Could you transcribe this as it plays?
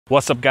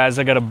What's up guys,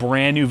 I got a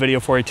brand new video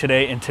for you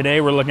today, and today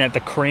we're looking at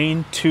the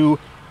Crane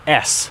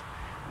 2S.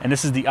 And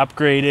this is the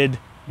upgraded,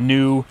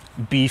 new,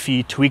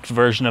 beefy, tweaked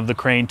version of the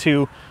Crane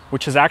 2,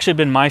 which has actually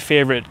been my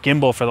favorite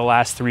gimbal for the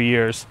last 3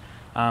 years.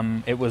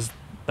 It was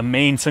the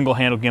main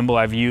single-handle gimbal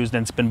I've used,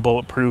 and it's been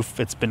bulletproof,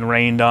 it's been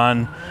rained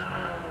on,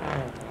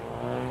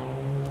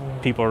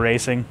 people are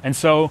racing. And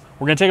so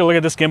we're gonna take a look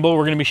at this gimbal.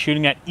 We're gonna be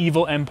shooting at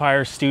Evil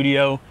Empire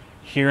Studio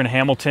here in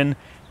Hamilton.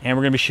 And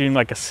we're gonna be shooting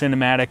like a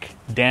cinematic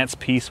dance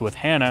piece with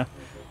Hannah.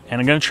 And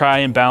I'm gonna try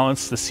and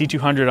balance the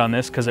C200 on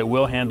this because it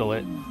will handle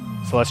it.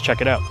 So let's check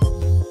it out.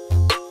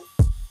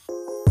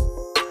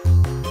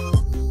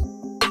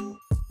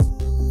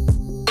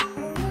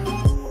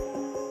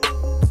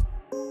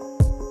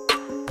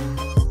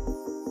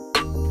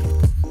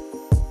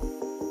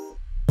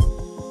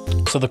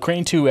 So the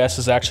Crane 2S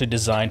is actually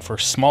designed for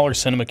smaller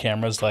cinema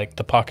cameras like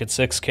the Pocket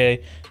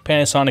 6K,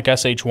 Panasonic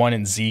SH1,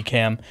 and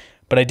Z-Cam.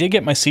 But I did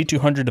get my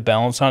C200 to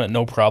balance on it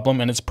no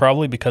problem, and it's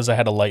probably because I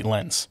had a light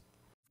lens.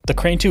 The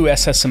Crane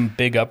 2S has some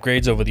big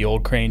upgrades over the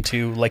old Crane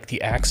 2, like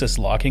the axis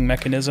locking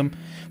mechanism,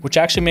 which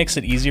actually makes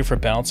it easier for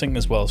balancing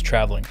as well as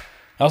traveling.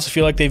 I also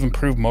feel like they've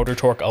improved motor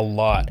torque a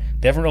lot.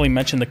 They haven't really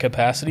mentioned the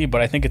capacity,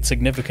 but I think it's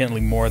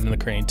significantly more than the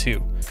Crane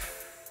 2.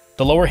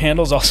 The lower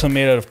handle is also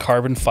made out of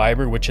carbon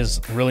fiber, which is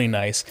really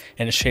nice,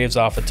 and it shaves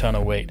off a ton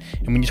of weight.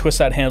 And when you twist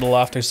that handle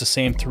off, there's the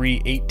same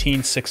three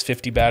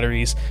 18650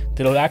 batteries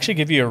that'll actually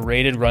give you a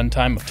rated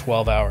runtime of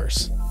 12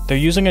 hours. They're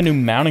using a new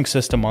mounting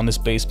system on this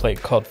base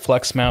plate called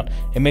Flex Mount.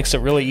 It makes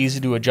it really easy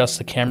to adjust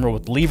the camera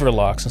with lever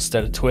locks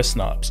instead of twist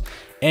knobs.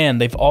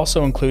 And they've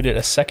also included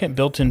a second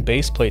built-in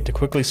base plate to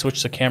quickly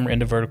switch the camera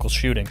into vertical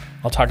shooting.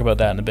 I'll talk about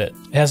that in a bit.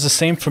 It has the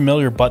same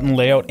familiar button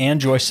layout and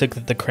joystick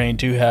that the Crane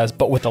 2 has,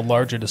 but with a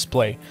larger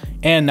display.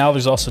 And now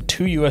there's also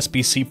two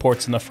USB-C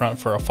ports in the front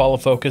for a follow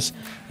focus,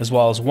 as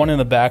well as one in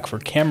the back for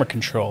camera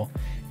control.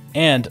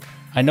 And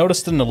I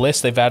noticed in the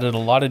list they've added a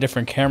lot of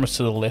different cameras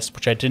to the list,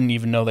 which I didn't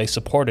even know they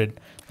supported,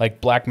 like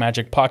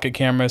Blackmagic pocket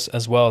cameras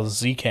as well as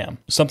Z-Cam.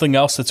 Something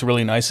else that's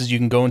really nice is you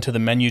can go into the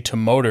menu to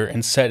motor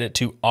and set it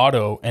to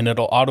auto, and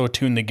it'll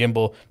auto-tune the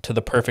gimbal to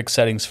the perfect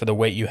settings for the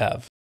weight you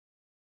have.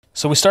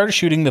 So we started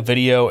shooting the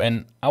video,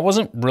 and I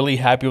wasn't really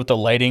happy with the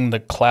lighting.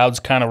 The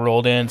clouds kind of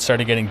rolled in,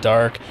 started getting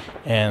dark,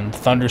 and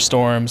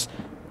thunderstorms,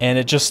 and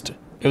it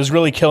was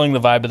really killing the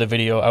vibe of the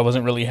video. I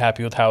wasn't really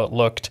happy with how it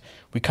looked.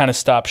 We kind of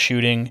stopped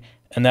shooting,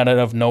 and then out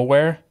of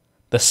nowhere,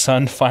 the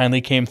sun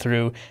finally came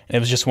through, and it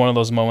was just one of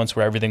those moments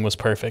where everything was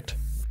perfect.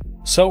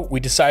 So we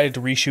decided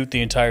to reshoot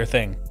the entire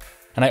thing.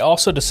 And I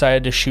also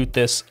decided to shoot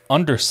this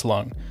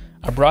underslung.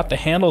 I brought the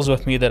handles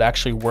with me that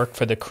actually work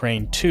for the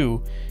Crane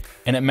 2,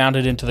 and it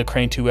mounted into the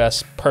Crane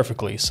 2S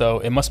perfectly. So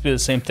it must be the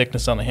same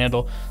thickness on the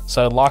handle.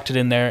 So I locked it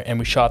in there, and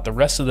we shot the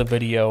rest of the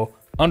video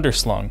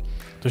underslung.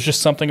 There's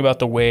just something about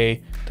the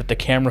way that the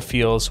camera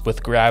feels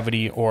with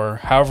gravity, or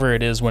however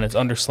it is when it's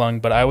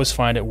underslung, but I always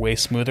find it way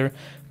smoother.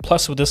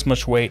 Plus with this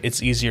much weight,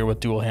 it's easier with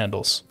dual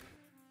handles.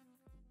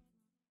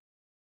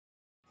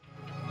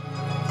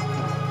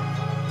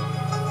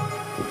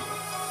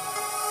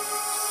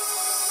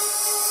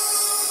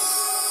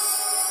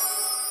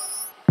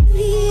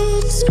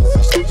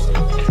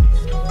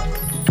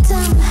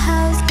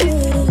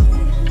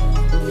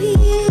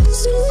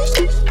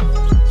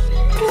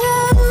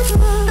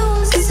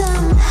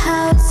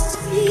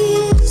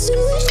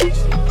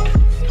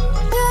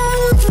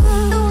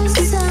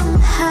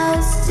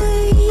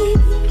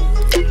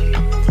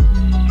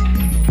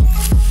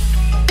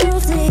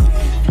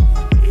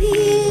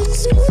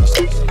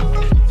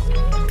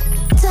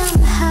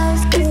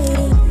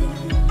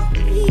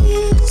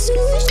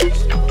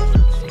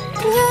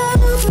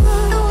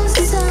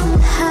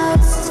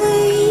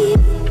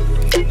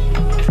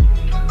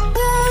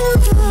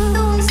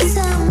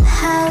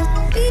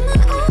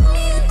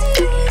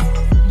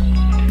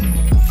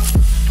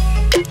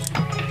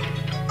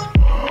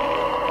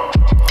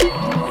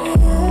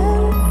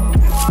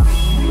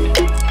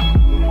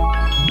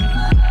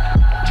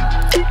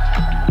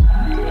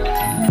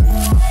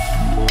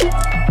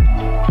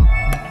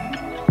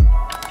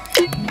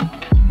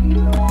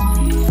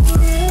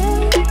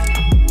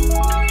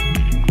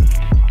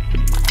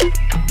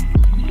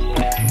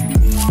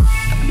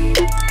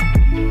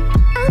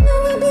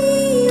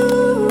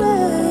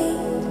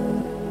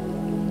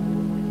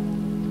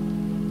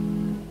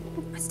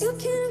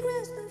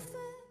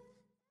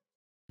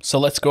 So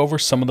let's go over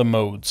some of the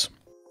modes.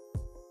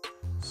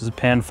 This is a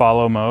pan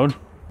follow mode.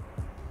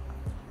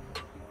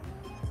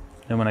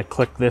 And when I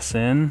click this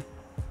in,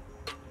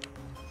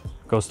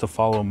 it goes to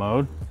follow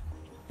mode.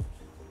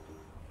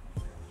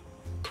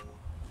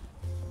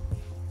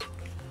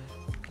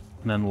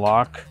 And then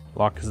lock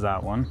is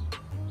that one.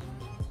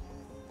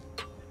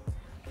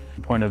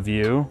 Point of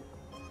view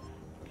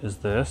is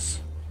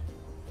this.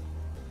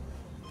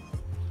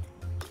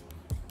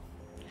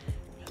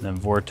 And then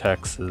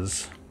vortex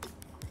is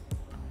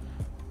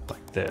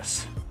like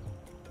this.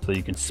 So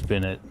you can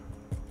spin it.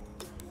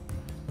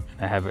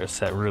 I have it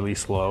set really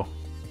slow.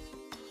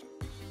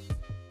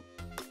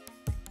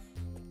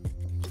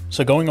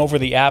 So going over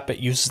the app, it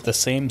uses the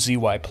same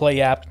ZHIYUN Play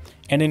app.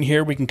 And in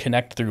here we can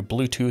connect through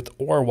Bluetooth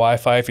or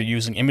Wi-Fi if you're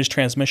using image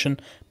transmission,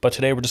 but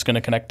today we're just going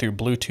to connect through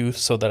Bluetooth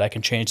so that I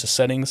can change the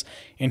settings.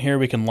 In here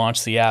we can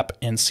launch the app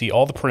and see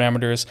all the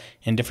parameters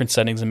and different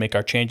settings and make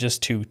our changes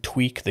to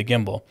tweak the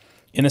gimbal.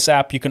 In this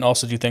app you can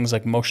also do things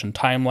like motion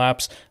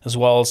time-lapse as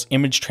well as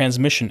image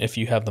transmission if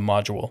you have the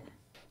module.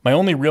 My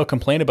only real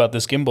complaint about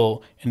this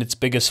gimbal and its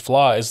biggest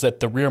flaw is that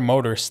the rear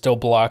motor still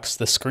blocks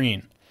the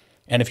screen.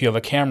 And if you have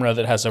a camera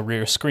that has a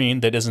rear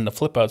screen that isn't a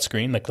flip-out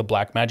screen like the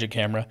Blackmagic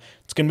camera,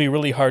 it's going to be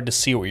really hard to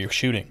see what you're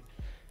shooting.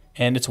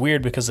 And it's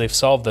weird because they've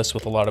solved this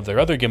with a lot of their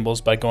other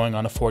gimbals by going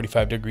on a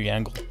 45-degree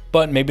angle.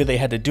 But maybe they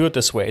had to do it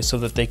this way so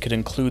that they could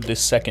include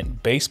this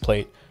second base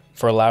plate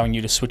for allowing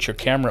you to switch your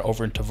camera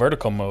over into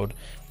vertical mode,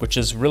 which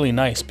is really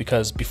nice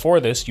because before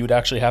this you would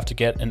actually have to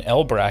get an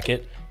L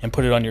bracket and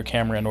put it on your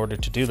camera in order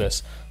to do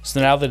this.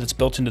 So now that it's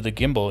built into the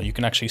gimbal, you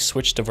can actually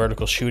switch to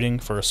vertical shooting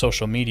for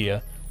social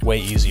media way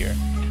easier.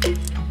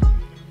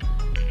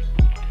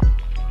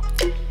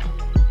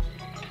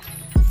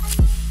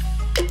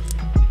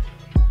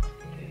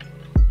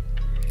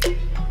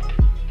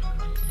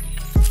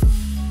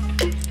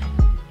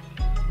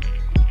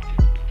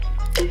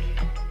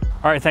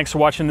 Alright, thanks for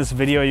watching this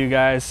video, you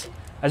guys.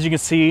 As you can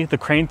see, the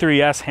Crane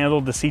 3S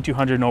handled the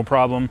C200 no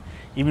problem.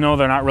 Even though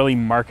they're not really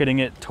marketing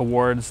it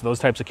towards those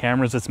types of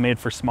cameras, it's made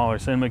for smaller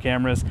cinema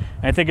cameras.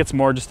 And I think it's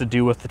more just to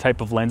do with the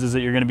type of lenses that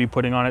you're going to be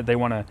putting on it. They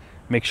want to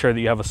make sure that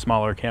you have a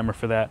smaller camera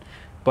for that.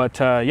 But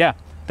yeah,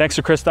 thanks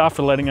to Christoph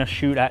for letting us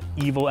shoot at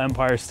Evil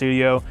Empire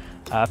Studio.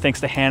 Thanks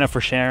to Hannah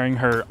for sharing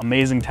her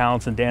amazing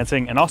talents in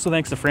dancing. And also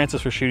thanks to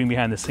Francis for shooting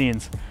behind the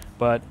scenes.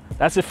 But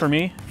that's it for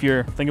me. If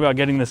you're thinking about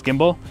getting this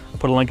gimbal,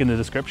 put a link in the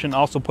description.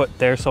 Also put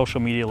their social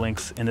media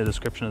links in the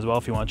description as well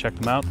if you want to check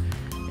them out.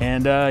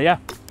 And yeah,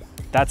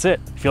 that's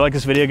it. If you like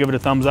this video, give it a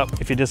thumbs up.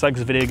 If you dislike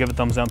this video, give it a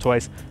thumbs down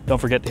twice. Don't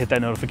forget to hit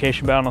that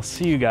notification bell, and I'll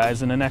see you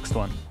guys in the next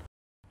one.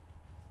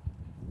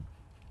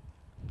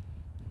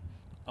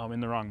 I'm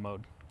in the wrong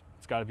mode.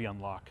 It's got to be on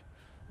lock.